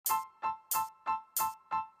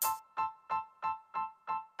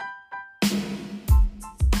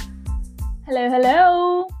Hello,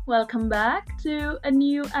 hello! Welcome back to a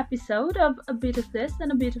new episode of A Bit of This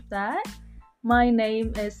and a Bit of That. My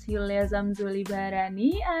name is Yulyah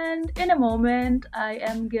and in a moment I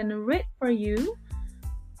am gonna read for you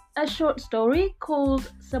a short story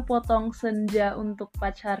called Sepotong Senja Untuk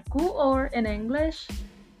Pacarku, or in English,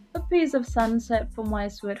 A Piece of Sunset for My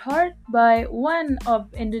Sweetheart by one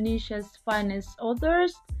of Indonesia's finest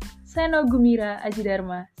authors, Seno Gumira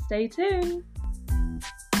Ajidarma. Stay tuned!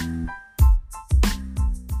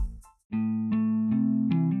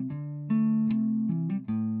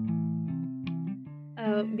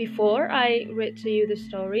 Before I read to you the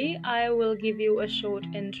story, I will give you a short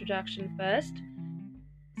introduction first.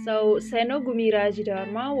 So, Seno Gumira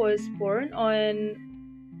Ajidarma was born on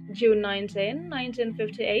June 19,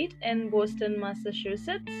 1958 in Boston,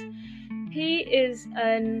 Massachusetts. He is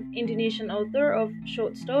an Indonesian author of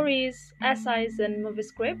short stories, essays, and movie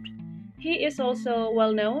script. He is also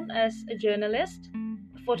well known as a journalist,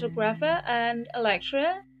 a photographer, and a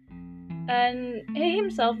lecturer. And he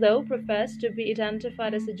himself, though, prefers to be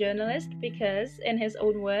identified as a journalist because, in his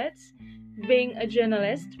own words, being a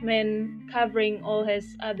journalist meant covering all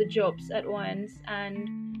his other jobs at once, and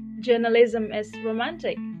journalism is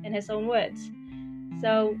romantic, in his own words.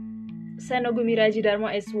 So, Seno Gumira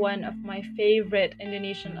Ajidarma is one of my favorite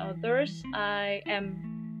Indonesian authors. I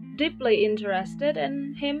am deeply interested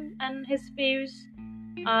in him and his views.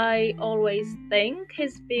 I always think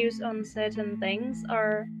his views on certain things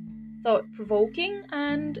are thought-provoking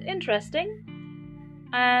and interesting.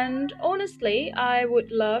 And honestly, I would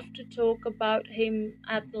love to talk about him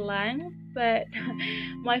at length, but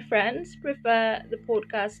my friends prefer the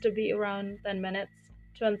podcast to be around 10 minutes,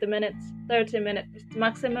 20 minutes, 30 minutes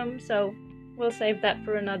maximum, so we'll save that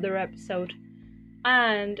for another episode.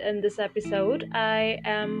 And in this episode, I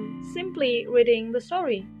am simply reading the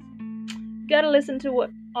story. Gotta listen to what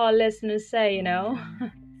our listeners say,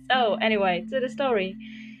 So anyway, to the story.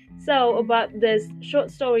 So, about this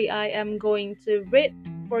short story I am going to read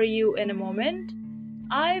for you in a moment.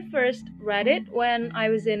 I first read it when I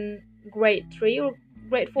was in grade 3 or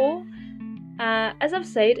grade 4. As I've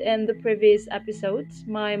said in the previous episodes,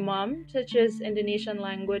 my mom teaches Indonesian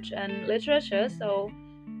language and literature, so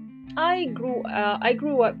I grew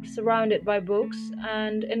up surrounded by books,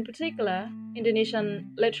 and in particular,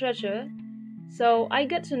 Indonesian literature. So I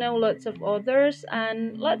get to know lots of authors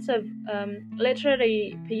and lots of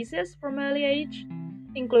literary pieces from early age,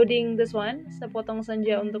 including this one, Sepotong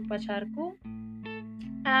Senja Untuk Pacarku.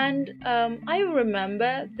 And I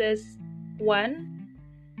remember this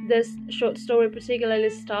short story particularly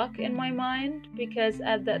stuck in my mind because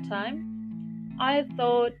at that time I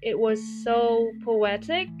thought it was so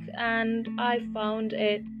poetic and I found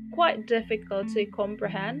it quite difficult to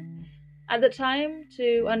comprehend at the time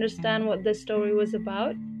to understand what the story was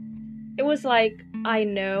about. It was like I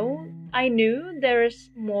knew there's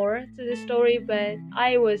more to the story, but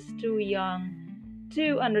I was too young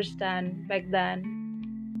to understand back then.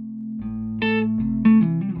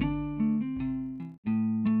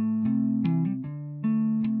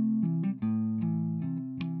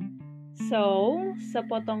 So,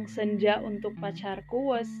 Sepotong Senja Untuk Pacarku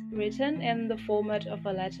was written in the format of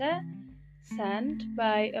a letter sent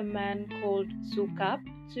by a man called Sukap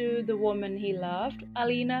to the woman he loved,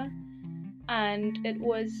 Alina, and it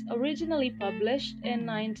was originally published in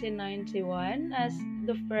 1991 as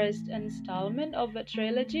the first installment of a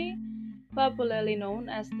trilogy, popularly known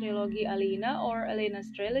as Trilogi Alina or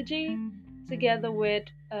Alina's Trilogy, together with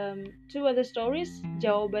two other stories,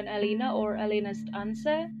 Jawaban Alina or Alina's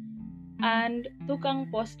Answer, and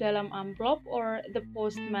Tukang Pos Dalam Amplop or The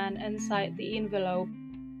Postman Inside the Envelope.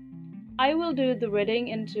 I will do the reading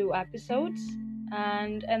in 2 episodes,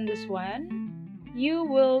 and in this one, you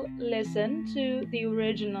will listen to the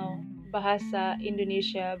original Bahasa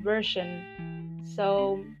Indonesia version.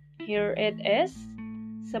 So, here it is,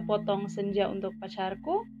 Sepotong Senja Untuk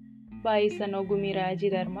Pacarku by Seno Gumira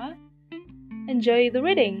Ajidarma. Enjoy the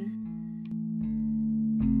reading!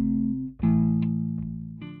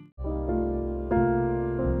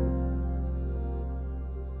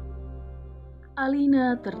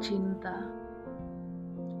 Alina tercinta,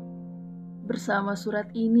 bersama surat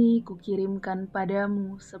ini kukirimkan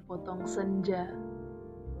padamu sepotong senja,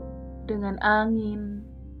 dengan angin,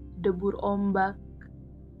 debur ombak,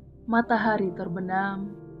 matahari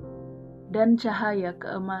terbenam, dan cahaya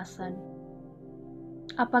keemasan.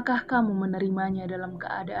 Apakah kamu menerimanya dalam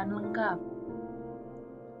keadaan lengkap?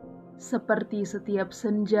 Seperti setiap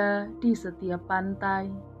senja di setiap pantai,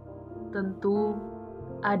 tentu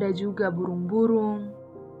ada juga burung-burung,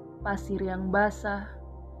 pasir yang basah,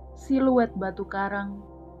 siluet batu karang,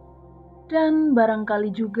 dan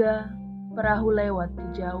barangkali juga Perahu lewat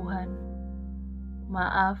di jauhan.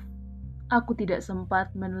 Maaf, aku tidak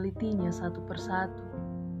sempat menelitinya satu persatu.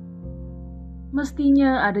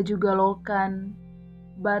 Mestinya ada juga lokan,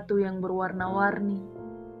 batu yang berwarna-warni,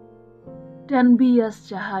 dan bias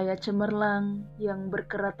cahaya cemerlang yang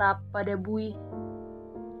berkeretap pada buih,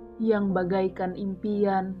 yang bagaikan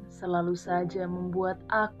impian selalu saja membuat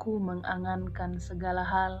aku mengangankan segala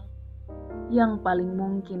hal yang paling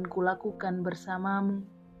mungkin kulakukan bersamamu.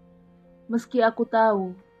 Meski aku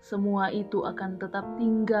tahu semua itu akan tetap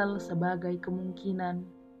tinggal sebagai kemungkinan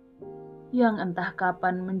yang entah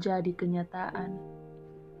kapan menjadi kenyataan.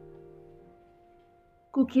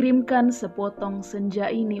 Kukirimkan sepotong senja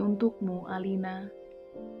ini untukmu, Alina.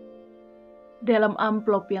 Dalam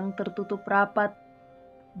amplop yang tertutup rapat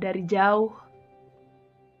dari jauh.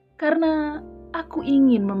 Karena aku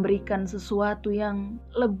ingin memberikan sesuatu yang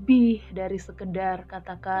lebih dari sekedar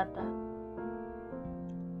kata-kata.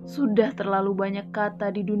 Sudah terlalu banyak kata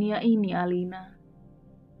di dunia ini, Alina.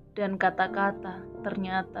 Dan kata-kata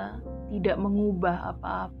ternyata tidak mengubah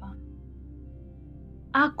apa-apa.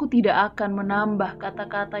 Aku tidak akan menambah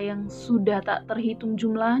kata-kata yang sudah tak terhitung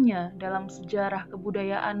jumlahnya dalam sejarah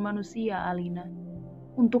kebudayaan manusia, Alina.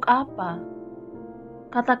 Untuk apa?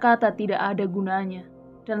 Kata-kata tidak ada gunanya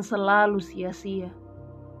dan selalu sia-sia.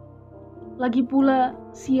 Lagi pula,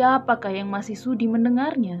 siapakah yang masih sudi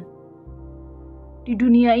mendengarnya? Di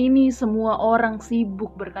dunia ini semua orang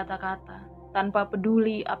sibuk berkata-kata, tanpa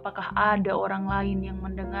peduli apakah ada orang lain yang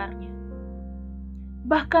mendengarnya.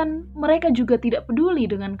 Bahkan mereka juga tidak peduli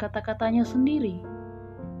dengan kata-katanya sendiri.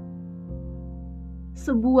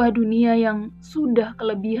 Sebuah dunia yang sudah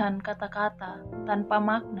kelebihan kata-kata tanpa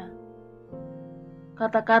makna.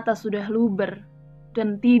 Kata-kata sudah luber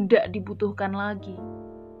dan tidak dibutuhkan lagi.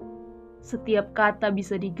 Setiap kata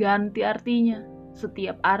bisa diganti artinya.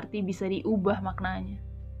 Setiap arti bisa diubah maknanya.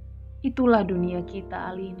 Itulah dunia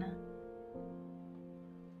kita, Alina.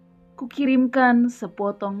 Kukirimkan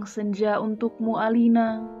sepotong senja untukmu,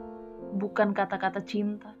 Alina, bukan kata-kata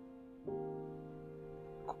cinta.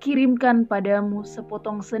 Kukirimkan padamu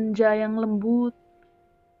sepotong senja yang lembut,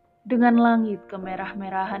 dengan langit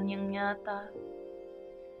kemerah-merahan yang nyata,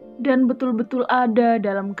 dan betul-betul ada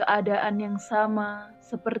dalam keadaan yang sama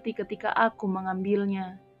seperti ketika aku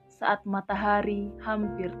mengambilnya saat matahari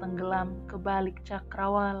hampir tenggelam ke balik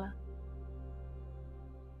cakrawala.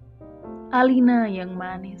 Alina yang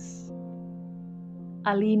manis,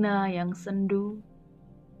 Alina yang sendu,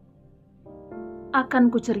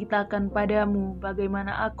 akan kuceritakan padamu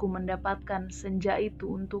bagaimana aku mendapatkan senja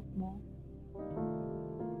itu untukmu.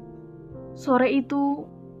 Sore itu,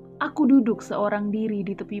 aku duduk seorang diri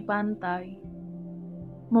di tepi pantai,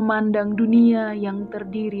 memandang dunia yang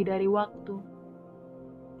terdiri dari waktu.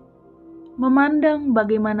 Memandang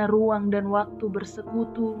bagaimana ruang dan waktu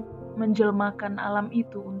bersekutu menjelmakan alam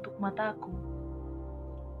itu untuk mataku.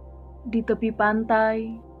 Di tepi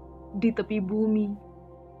pantai, di tepi bumi,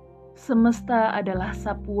 semesta adalah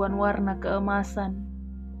sapuan warna keemasan,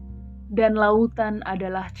 dan lautan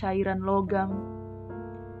adalah cairan logam.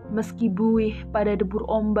 Meski buih pada debur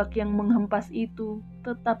ombak yang menghempas itu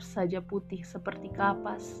tetap saja putih seperti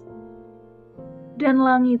kapas, dan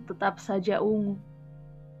langit tetap saja ungu,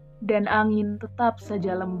 dan angin tetap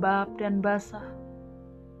saja lembab dan basah,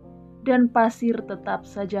 dan pasir tetap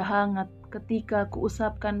saja hangat ketika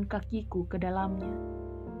kuusapkan kakiku ke dalamnya.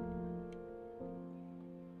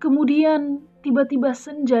 Kemudian tiba-tiba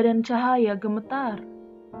senja dan cahaya gemetar,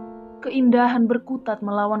 keindahan berkutat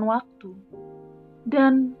melawan waktu,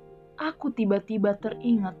 dan aku tiba-tiba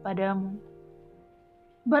teringat padamu.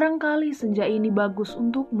 Barangkali senja ini bagus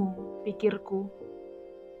untukmu, pikirku.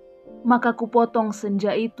 Maka kupotong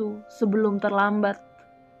senja itu sebelum terlambat.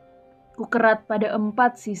 Kukerat pada 4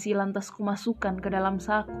 sisi lantas kumasukkan ke dalam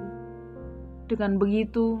saku. Dengan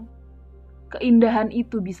begitu, keindahan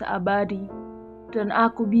itu bisa abadi dan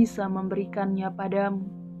aku bisa memberikannya padamu.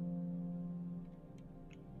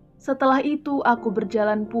 Setelah itu aku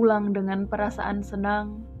berjalan pulang dengan perasaan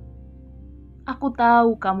senang. Aku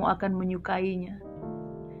tahu kamu akan menyukainya.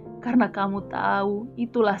 Karena kamu tahu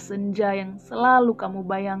itulah senja yang selalu kamu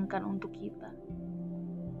bayangkan untuk kita.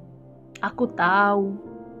 Aku tahu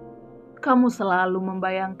kamu selalu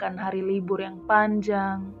membayangkan hari libur yang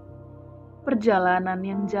panjang, perjalanan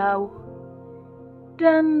yang jauh,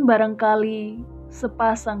 dan barangkali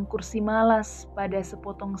sepasang kursi malas pada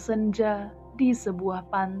sepotong senja di sebuah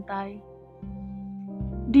pantai,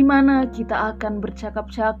 di mana kita akan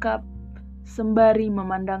bercakap-cakap sembari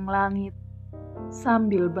memandang langit,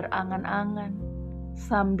 sambil berangan-angan,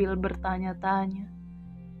 sambil bertanya-tanya,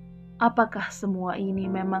 apakah semua ini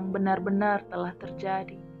memang benar-benar telah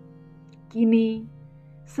terjadi? Kini,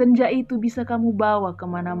 senja itu bisa kamu bawa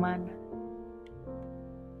kemana-mana.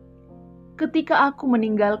 Ketika aku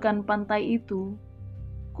meninggalkan pantai itu,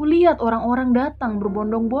 kulihat orang-orang datang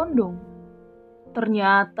berbondong-bondong.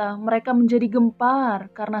 Ternyata mereka menjadi gempar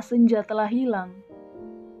karena senja telah hilang.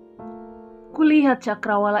 Kulihat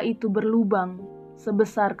cakrawala itu berlubang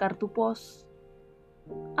sebesar kartu pos.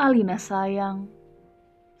 Alina sayang,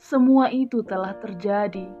 semua itu telah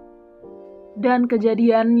terjadi, dan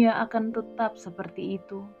kejadiannya akan tetap seperti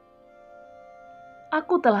itu.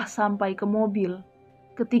 Aku telah sampai ke mobil.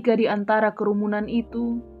 Ketika di antara kerumunan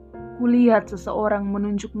itu, kulihat seseorang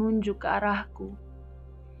menunjuk-nunjuk ke arahku.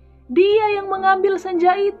 Dia yang mengambil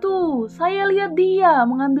senja itu. Saya lihat dia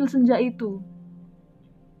mengambil senja itu.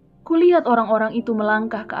 Kulihat orang-orang itu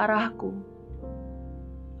melangkah ke arahku.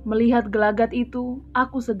 Melihat gelagat itu,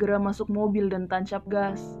 aku segera masuk mobil dan tancap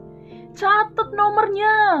gas. Catat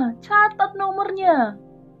nomornya, catat nomornya.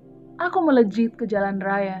 Aku melejit ke jalan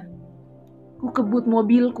raya. Ku kebut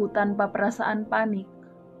mobilku tanpa perasaan panik.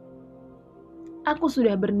 Aku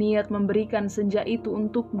sudah berniat memberikan senja itu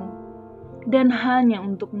untukmu, dan hanya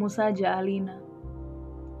untukmu saja, Alina.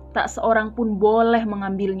 Tak seorang pun boleh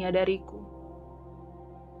mengambilnya dariku.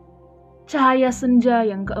 Cahaya senja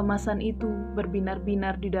yang keemasan itu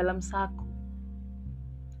berbinar-binar di dalam saku.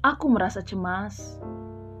 Aku merasa cemas,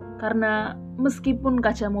 karena meskipun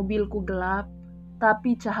kaca mobilku gelap,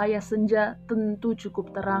 tapi cahaya senja tentu cukup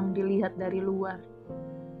terang dilihat dari luar.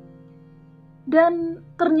 Dan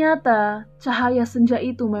ternyata cahaya senja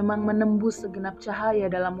itu memang menembus segenap cahaya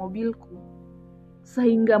dalam mobilku,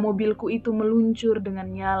 sehingga mobilku itu meluncur dengan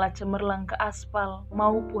nyala cemerlang ke aspal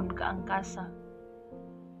maupun ke angkasa.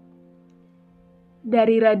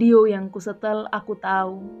 Dari radio yang kusetel aku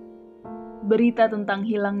tahu, berita tentang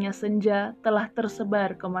hilangnya senja telah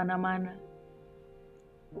tersebar kemana-mana.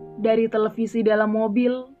 Dari televisi dalam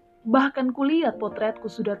mobil, bahkan kulihat potretku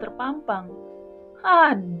sudah terpampang.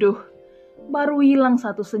 Aduh, baru hilang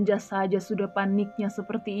satu senja saja sudah paniknya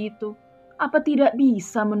seperti itu. Apa tidak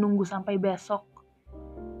bisa menunggu sampai besok?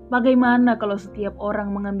 Bagaimana kalau setiap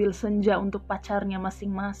orang mengambil senja untuk pacarnya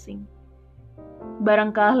masing-masing?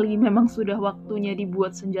 Barangkali memang sudah waktunya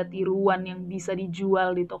dibuat senja tiruan yang bisa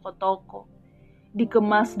dijual di toko-toko,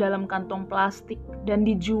 dikemas dalam kantong plastik dan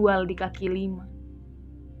dijual di kaki lima.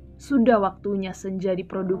 Sudah waktunya senja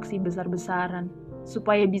diproduksi besar-besaran,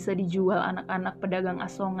 supaya bisa dijual anak-anak pedagang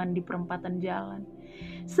asongan di perempatan jalan.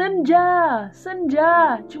 Senja,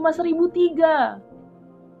 senja, cuma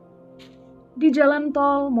 1.003. Di jalan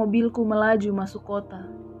tol, mobilku melaju masuk kota.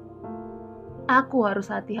 Aku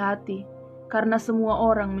harus hati-hati, karena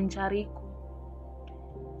semua orang mencariku.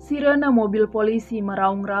 Sirena mobil polisi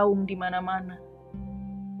meraung-raung di mana-mana.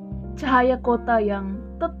 Cahaya kota yang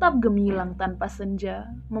tetap gemilang tanpa senja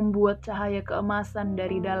membuat cahaya keemasan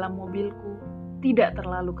dari dalam mobilku tidak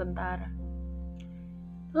terlalu kentara.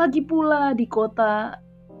 Lagi pula di kota,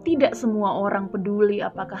 tidak semua orang peduli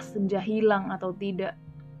apakah senja hilang atau tidak.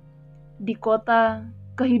 Di kota,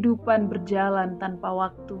 kehidupan berjalan tanpa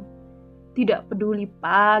waktu. Tidak peduli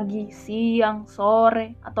pagi, siang,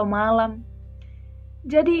 sore, atau malam.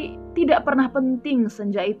 Jadi, tidak pernah penting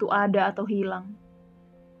senja itu ada atau hilang.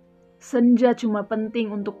 Senja cuma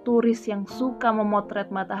penting untuk turis yang suka memotret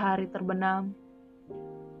matahari terbenam.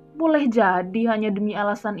 Boleh jadi hanya demi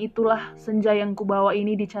alasan itulah senja yang kubawa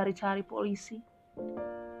ini dicari-cari polisi.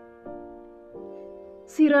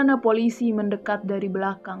 Sirena polisi mendekat dari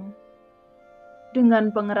belakang.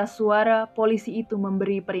 Dengan pengeras suara, polisi itu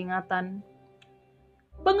memberi peringatan.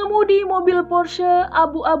 Pengemudi mobil Porsche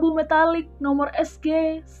abu-abu metalik nomor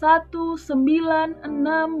SG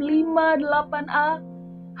 19658A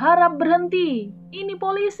harap berhenti. Ini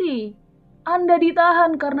polisi. Anda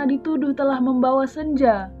ditahan karena dituduh telah membawa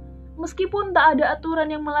senja. Meskipun tak ada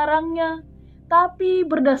aturan yang melarangnya, tapi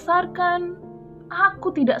berdasarkan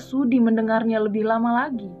aku tidak sudi mendengarnya lebih lama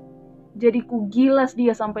lagi. Jadi ku gilas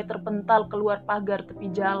dia sampai terpental keluar pagar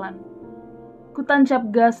tepi jalan. Ku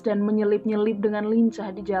tancap gas dan menyelip-nyelip dengan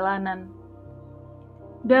lincah di jalanan.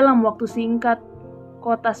 Dalam waktu singkat,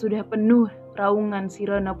 kota sudah penuh raungan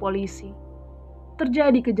sirena polisi.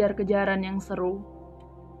 Terjadi kejar-kejaran yang seru.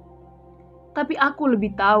 Tapi aku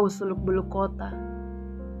lebih tahu seluk-beluk kota.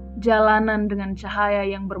 Jalanan dengan cahaya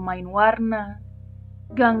yang bermain warna,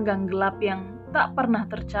 gang-gang gelap yang tak pernah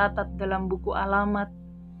tercatat dalam buku alamat,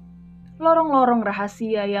 lorong-lorong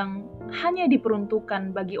rahasia yang hanya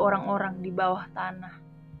diperuntukkan bagi orang-orang di bawah tanah.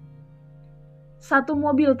 Satu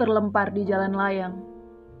mobil terlempar di jalan layang,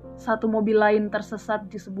 satu mobil lain tersesat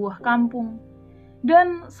di sebuah kampung,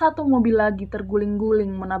 dan satu mobil lagi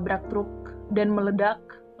terguling-guling menabrak truk dan meledak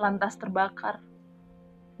lantas terbakar.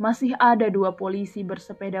 Masih ada 2 polisi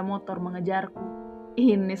bersepeda motor mengejarku.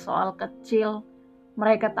 Ini soal kecil,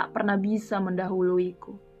 mereka tak pernah bisa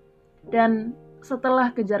mendahuluiku. Dan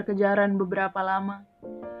setelah kejar-kejaran beberapa lama,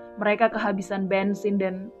 mereka kehabisan bensin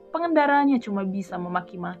dan pengendaranya cuma bisa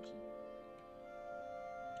memaki-maki.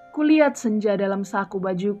 Kulihat senja dalam saku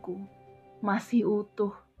bajuku, masih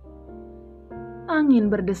utuh.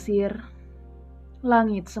 Angin berdesir,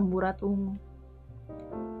 langit semburat ungu.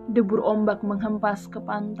 Debur ombak menghempas ke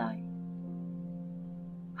pantai.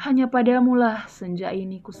 Hanya padamulah senja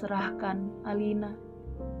ini kuserahkan, Alina.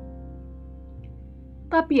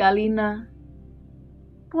 Tapi Alina,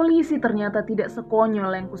 polisi ternyata tidak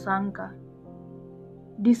sekonyol yang kusangka.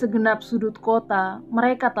 Di segenap sudut kota,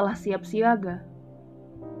 mereka telah siap siaga.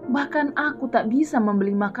 Bahkan aku tak bisa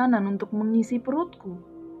membeli makanan untuk mengisi perutku.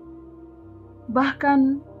 Bahkan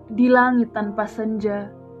di langit tanpa senja,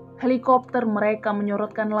 helikopter mereka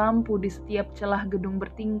menyorotkan lampu di setiap celah gedung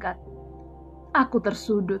bertingkat. Aku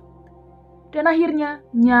tersudut, dan akhirnya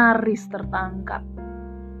nyaris tertangkap.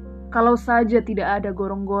 Kalau saja tidak ada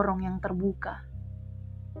gorong-gorong yang terbuka.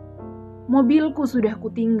 Mobilku sudah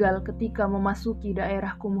kutinggal ketika memasuki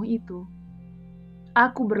daerah kumuh itu.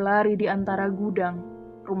 Aku berlari di antara gudang,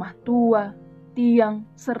 rumah tua, tiang,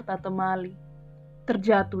 serta temali.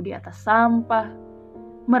 Terjatuh di atas sampah,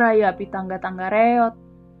 merayapi tangga-tangga reot,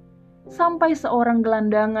 sampai seorang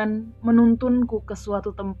gelandangan menuntunku ke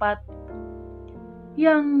suatu tempat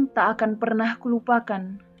yang tak akan pernah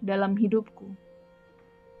kulupakan dalam hidupku.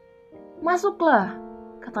 Masuklah,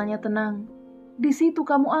 katanya tenang. Di situ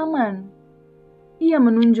kamu aman. Ia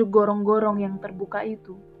menunjuk gorong-gorong yang terbuka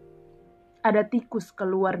itu. Ada tikus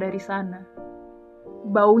keluar dari sana.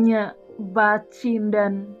 Baunya bacin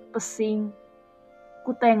dan pesing.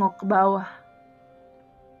 Kutengok ke bawah.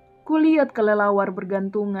 Kulihat kelelawar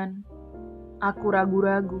bergantungan. Aku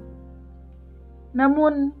ragu-ragu.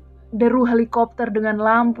 Namun, deru helikopter dengan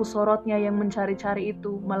lampu sorotnya yang mencari-cari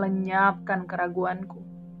itu melenyapkan keraguanku.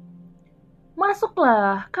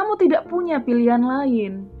 Masuklah, kamu tidak punya pilihan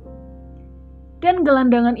lain. Dan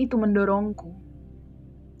gelandangan itu mendorongku.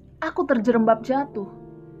 Aku terjerembab jatuh.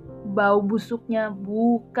 Bau busuknya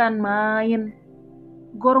bukan main.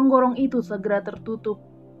 Gorong-gorong itu segera tertutup.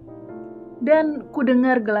 Dan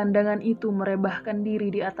kudengar gelandangan itu merebahkan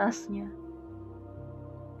diri di atasnya.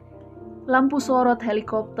 Lampu sorot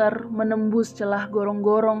helikopter menembus celah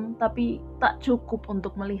gorong-gorong, tapi tak cukup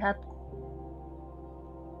untuk melihatku.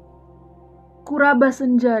 Kuraba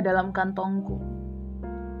senja dalam kantongku.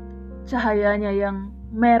 Cahayanya yang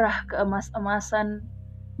merah keemas-emasan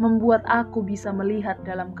membuat aku bisa melihat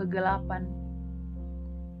dalam kegelapan.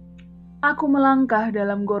 Aku melangkah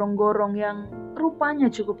dalam gorong-gorong yang rupanya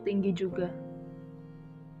cukup tinggi juga.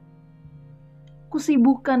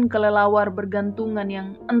 Kusibukkan kelelawar bergantungan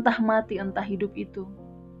yang entah mati entah hidup itu.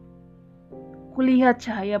 Kulihat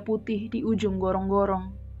cahaya putih di ujung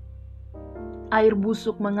gorong-gorong. Air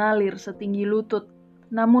busuk mengalir setinggi lutut,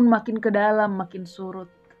 namun makin ke dalam makin surut.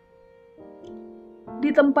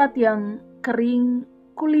 Di tempat yang kering,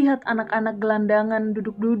 kulihat anak-anak gelandangan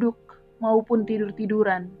duduk-duduk maupun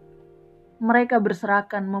tidur-tiduran. Mereka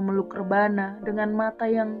berserakan memeluk rebana dengan mata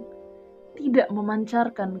yang tidak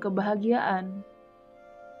memancarkan kebahagiaan.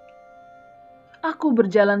 Aku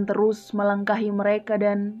berjalan terus melangkahi mereka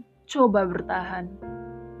dan coba bertahan.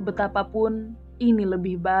 Betapapun ini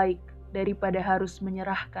lebih baik daripada harus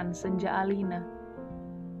menyerahkan senja Alina.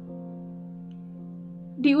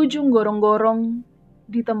 Di ujung gorong-gorong,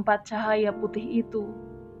 di tempat cahaya putih itu,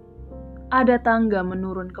 ada tangga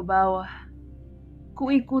menurun ke bawah.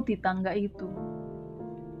 Kuikuti tangga itu.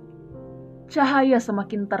 Cahaya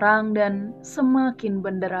semakin terang dan semakin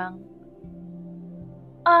benderang.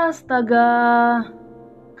 Astaga,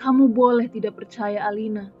 kamu boleh tidak percaya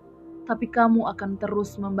Alina, tapi kamu akan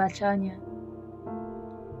terus membacanya.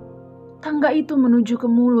 Tangga itu menuju ke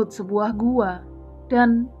mulut sebuah gua,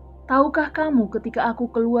 dan tahukah kamu ketika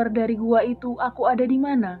aku keluar dari gua itu, aku ada di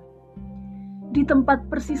mana? Di tempat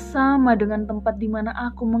persis sama dengan tempat di mana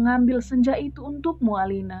aku mengambil senja itu untukmu,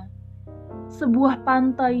 Alina. Sebuah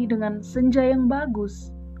pantai dengan senja yang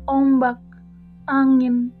bagus, ombak,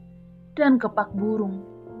 angin, dan kepak burung.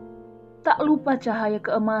 Tak lupa cahaya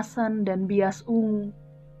keemasan dan bias ungu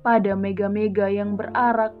pada mega-mega yang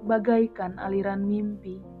berarak bagaikan aliran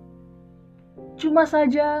mimpi. Cuma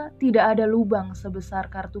saja tidak ada lubang sebesar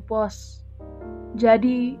kartu pos.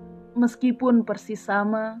 Jadi, meskipun persis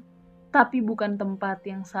sama, tapi bukan tempat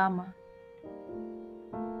yang sama.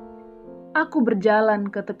 Aku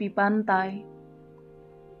berjalan ke tepi pantai,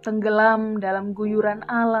 tenggelam dalam guyuran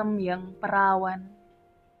alam yang perawan.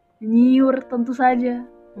 Nyiur tentu saja,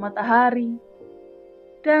 matahari,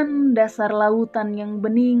 dan dasar lautan yang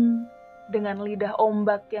bening, dengan lidah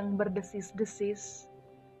ombak yang berdesis-desis.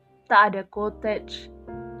 Tak ada cottage,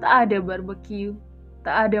 tak ada barbecue,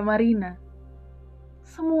 tak ada marina.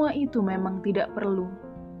 Semua itu memang tidak perlu.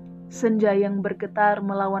 Senja yang bergetar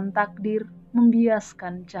melawan takdir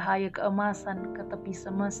membiaskan cahaya keemasan ke tepi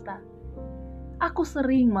semesta. Aku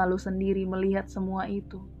sering malu sendiri melihat semua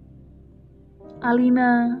itu.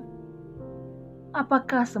 Alina,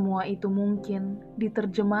 apakah semua itu mungkin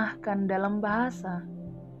diterjemahkan dalam bahasa?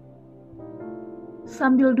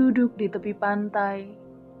 Sambil duduk di tepi pantai,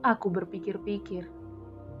 aku berpikir-pikir.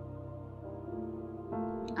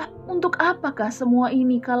 Untuk apakah semua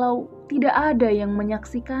ini kalau tidak ada yang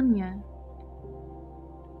menyaksikannya?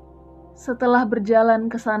 Setelah berjalan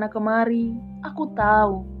ke sana kemari, aku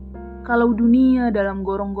tahu kalau dunia dalam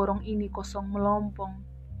gorong-gorong ini kosong melompong.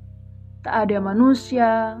 Tak ada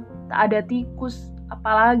manusia, tak ada tikus,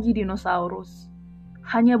 apalagi dinosaurus.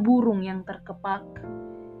 Hanya burung yang terkepak.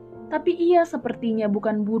 Tapi ia sepertinya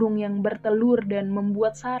bukan burung yang bertelur dan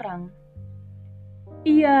membuat sarang.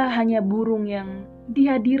 Ia hanya burung yang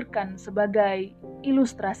dihadirkan sebagai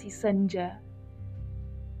ilustrasi senja.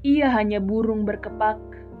 Ia hanya burung berkepak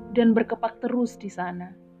dan berkepak terus di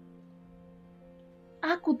sana.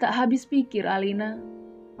 Aku tak habis pikir, Alina.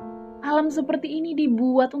 Alam seperti ini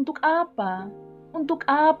dibuat untuk apa? Untuk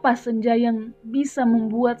apa senja yang bisa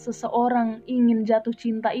membuat seseorang ingin jatuh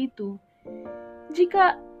cinta itu?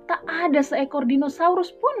 Jika tak ada seekor dinosaurus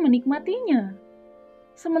pun menikmatinya.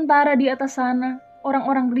 Sementara di atas sana,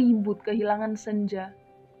 orang-orang ribut kehilangan senja.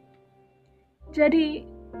 Jadi,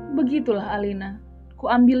 begitulah Alina. Ku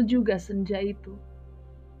ambil juga senja itu.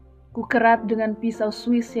 Ku kerat dengan pisau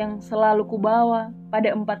Swiss yang selalu ku bawa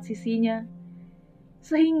pada 4 sisinya,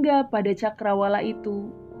 sehingga pada cakrawala itu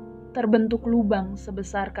terbentuk lubang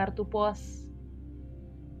sebesar kartu pos.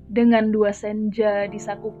 Dengan 2 senja di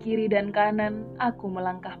saku kiri dan kanan, aku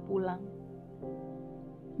melangkah pulang.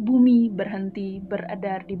 Bumi berhenti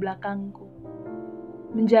beredar di belakangku,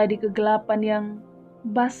 menjadi kegelapan yang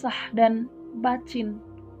basah dan bacin.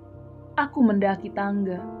 Aku mendaki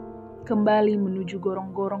tangga, kembali menuju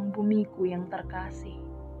gorong-gorong bumiku yang terkasih.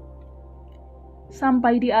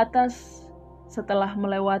 Sampai di atas, setelah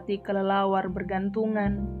melewati kelelawar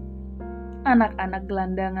bergantungan, anak-anak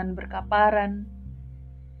gelandangan berkaparan,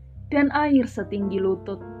 dan air setinggi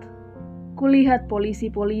lutut, kulihat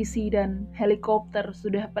polisi-polisi dan helikopter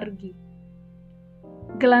sudah pergi.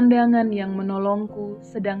 Gelandangan yang menolongku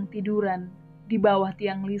sedang tiduran di bawah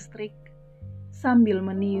tiang listrik sambil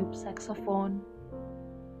meniup saksofon.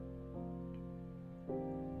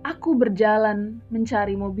 Aku berjalan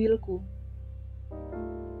mencari mobilku.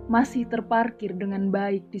 Masih terparkir dengan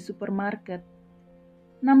baik di supermarket.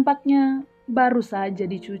 Nampaknya baru saja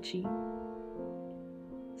dicuci.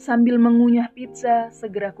 Sambil mengunyah pizza,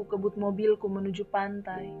 segera ku kebut mobilku menuju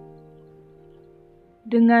pantai.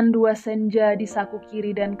 Dengan 2 senja di saku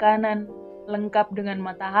kiri dan kanan, lengkap dengan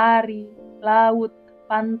matahari, laut,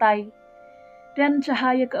 pantai, dan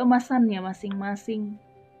cahaya keemasannya masing-masing,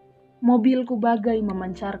 mobilku bagai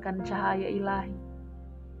memancarkan cahaya ilahi.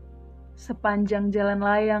 Sepanjang jalan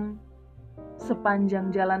layang, sepanjang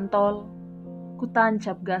jalan tol, ku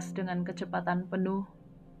tancap gas dengan kecepatan penuh.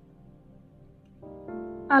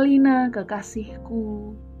 Alina,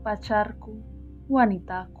 kekasihku, pacarku,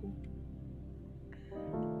 wanitaku.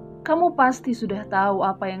 Kamu pasti sudah tahu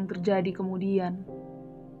apa yang terjadi kemudian.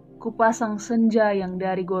 Kupasang senja yang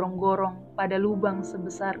dari gorong-gorong pada lubang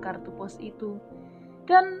sebesar kartu pos itu,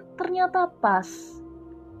 dan ternyata pas.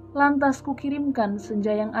 Lantas kukirimkan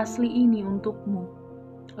senja yang asli ini untukmu,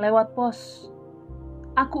 lewat pos.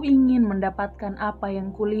 Aku ingin mendapatkan apa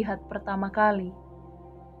yang kulihat pertama kali.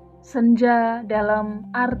 Senja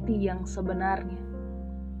dalam arti yang sebenarnya.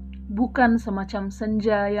 Bukan semacam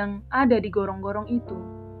senja yang ada di gorong-gorong itu.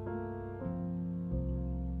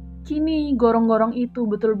 Kini gorong-gorong itu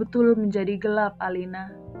betul-betul menjadi gelap,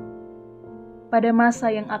 Alina. Pada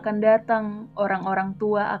masa yang akan datang, orang-orang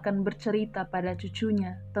tua akan bercerita pada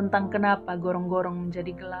cucunya tentang kenapa gorong-gorong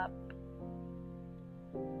menjadi gelap.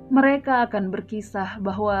 Mereka akan berkisah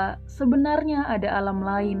bahwa sebenarnya ada alam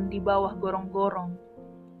lain di bawah gorong-gorong,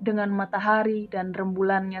 dengan matahari dan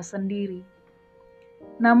rembulannya sendiri.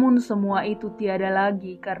 Namun semua itu tiada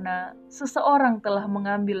lagi karena seseorang telah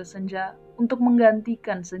mengambil senja untuk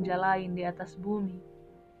menggantikan senja lain di atas bumi.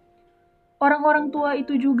 Orang-orang tua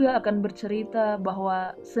itu juga akan bercerita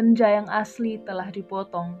bahwa senja yang asli telah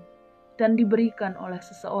dipotong dan diberikan oleh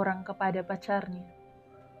seseorang kepada pacarnya.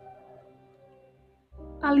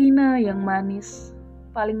 Alina yang manis,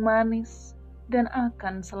 paling manis, dan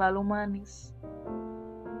akan selalu manis.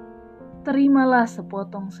 Terimalah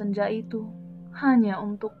sepotong senja itu hanya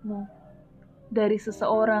untukmu. dari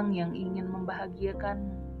seseorang yang ingin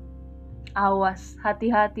membahagiakanmu. Awas,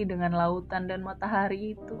 hati-hati dengan lautan dan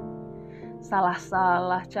matahari itu.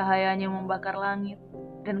 Salah-salah cahayanya membakar langit,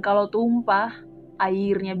 dan kalau tumpah,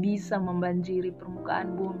 airnya bisa membanjiri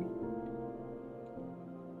permukaan bumi.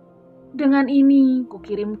 Dengan ini,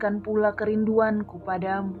 kukirimkan pula kerinduanku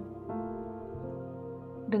padamu.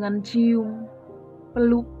 Dengan cium,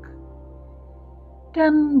 peluk,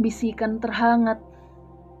 dan bisikan terhangat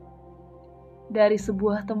dari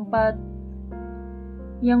sebuah tempat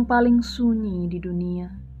yang paling sunyi di dunia.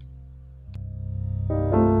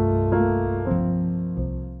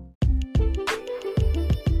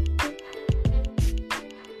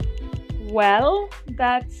 Well,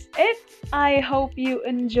 that's it. I hope you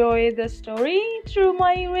enjoy the story through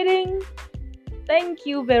my reading. Thank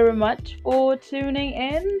you very much for tuning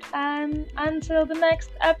in, and until the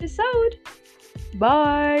next episode,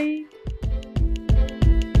 bye!